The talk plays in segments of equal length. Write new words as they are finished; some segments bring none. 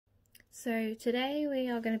So today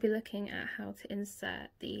we are going to be looking at how to insert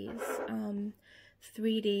these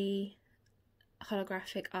 3D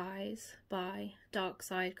holographic eyes by Dark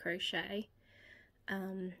Side Crochet.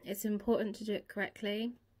 It's important to do it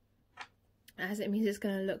correctly, as it means it's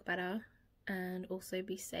going to look better and also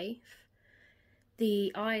be safe.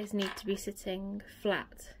 The eyes need to be sitting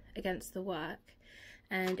flat against the work,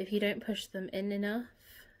 and if you don't push them in enough,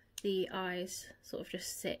 the eyes sort of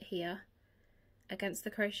just sit here against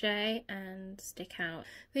the crochet and stick out.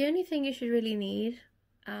 The only thing you should really need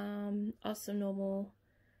are some normal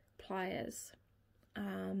pliers.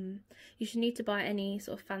 You should need to buy any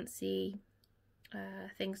sort of fancy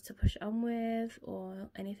things to push on with or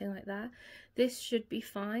anything like that. This should be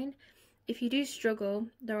fine. If you do struggle,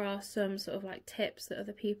 there are some sort of like tips that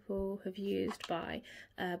other people have used by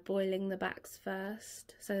boiling the backs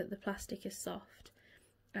first so that the plastic is soft,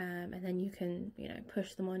 and then you can, you know,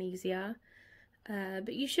 push them on easier.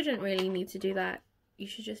 But you shouldn't really need to do that. You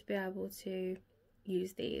should just be able to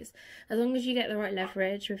use these. As long as you get the right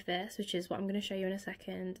leverage with this, which is what I'm going to show you in a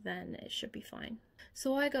second, then it should be fine.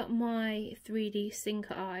 So I got my 3D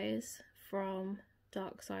sinker eyes from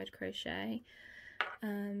Dark Side Crochet.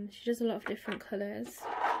 She does a lot of different colours.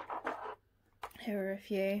 Here are a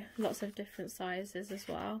few, lots of different sizes as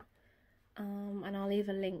well. And I'll leave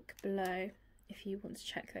a link below if you want to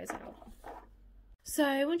check those out.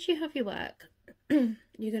 So once you have your work,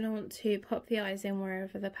 you're going to want to pop the eyes in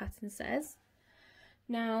wherever the pattern says.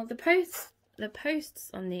 Now the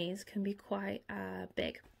posts on these can be quite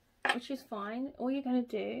big, which is fine. All you're going to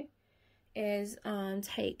do is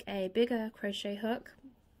take a bigger crochet hook,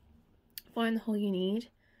 find the hole you need,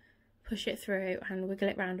 push it through and wiggle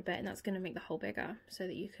it around a bit, and that's going to make the hole bigger so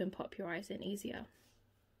that you can pop your eyes in easier.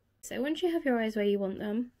 So once you have your eyes where you want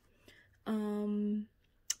them,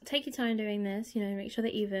 take your time doing this, you know, make sure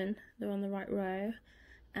they're even, they're on the right row,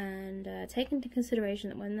 and take into consideration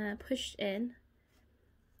that when they're pushed in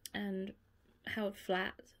and held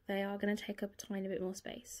flat, they are going to take up a tiny bit more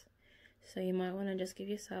space. So you might want to just give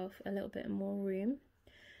yourself a little bit more room.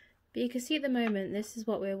 But you can see at the moment, this is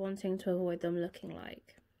what we're wanting to avoid them looking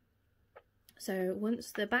like. So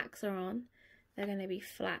once the backs are on, they're going to be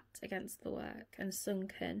flat against the work and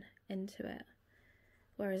sunken into it.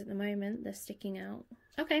 Whereas at the moment, they're sticking out.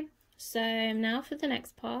 Okay, so now for the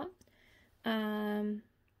next part.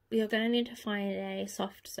 You're going to need to find a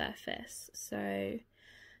soft surface. So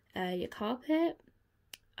your carpet.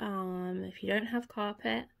 If you don't have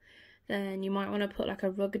carpet, then you might want to put like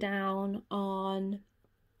a rug down on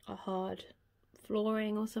a hard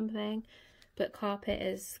flooring or something, but carpet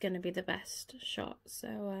is going to be the best shot.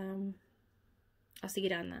 So I'll see you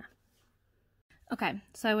down there. Okay,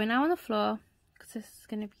 so we're now on the floor, because this is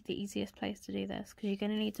going to be the easiest place to do this, because you're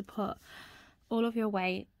going to need to put all of your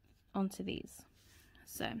weight onto these.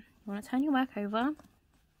 So you want to turn your work over,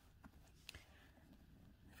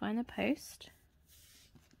 find the post.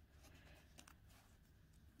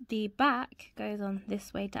 The back goes on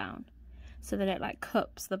this way down, so that it like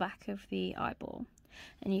cups the back of the eyeball,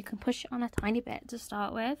 and you can push it on a tiny bit to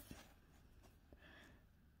start with,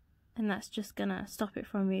 and that's just gonna stop it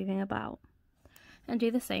from moving about. And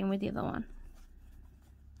do the same with the other one.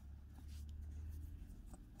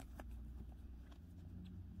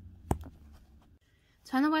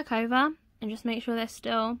 Turn the work over and just make sure they're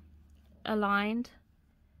still aligned.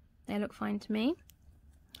 They look fine to me.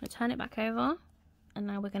 I'll turn it back over, and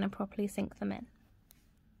now we're going to properly sink them in.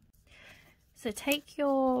 So take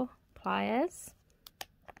your pliers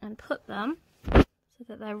and put them so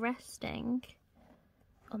that they're resting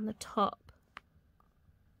on the top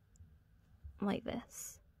like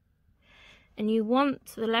this. And you want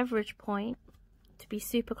the leverage point to be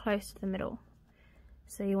super close to the middle.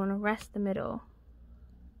 So you want to rest the middle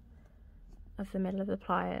of the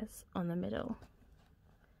pliers on the middle,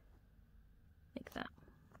 like that.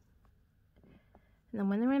 And then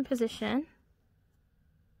when they're in position,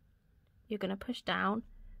 you're going to push down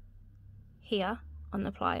here on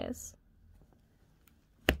the pliers,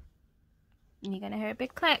 and you're going to hear a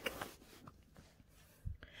big click,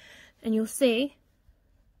 and you'll see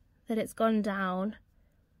that it's gone down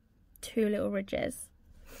 2 little ridges,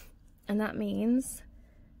 and that means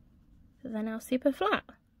that they're now super flat.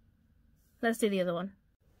 Let's do the other one.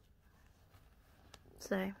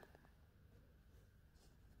 So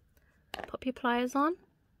pop your pliers on,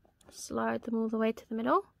 slide them all the way to the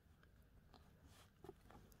middle,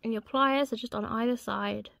 and your pliers are just on either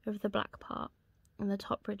side of the black part and the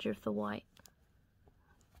top ridge of the white.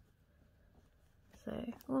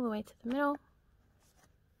 So all the way to the middle,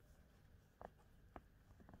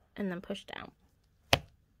 and then push down.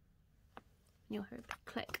 You'll hear a big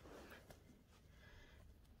click.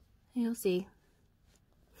 You'll see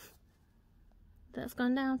that's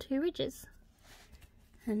gone down 2 ridges.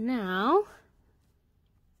 And now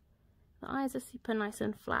the eyes are super nice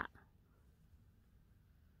and flat.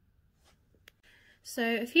 So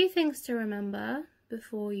a few things to remember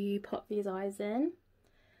before you pop these eyes in.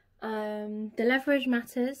 The leverage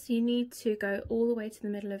matters. You need to go all the way to the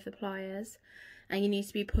middle of the pliers, and you need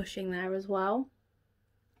to be pushing there as well.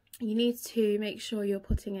 You need to make sure you're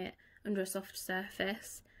putting it under a soft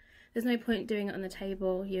surface. There's no point doing it on the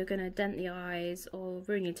table. You're going to dent the eyes or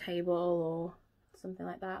ruin your table or something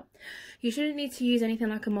like that. You shouldn't need to use anything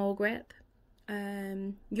like a mole grip.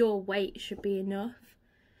 Your weight should be enough.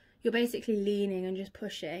 You're basically leaning and just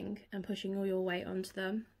pushing all your weight onto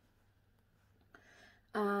them.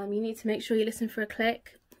 You need to make sure you listen for a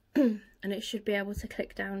click, and it should be able to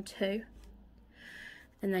click down too.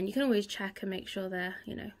 And then you can always check and make sure they're,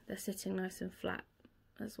 they're sitting nice and flat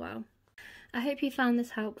as well. I hope you found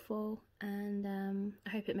this helpful, and I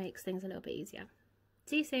hope it makes things a little bit easier.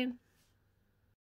 See you soon.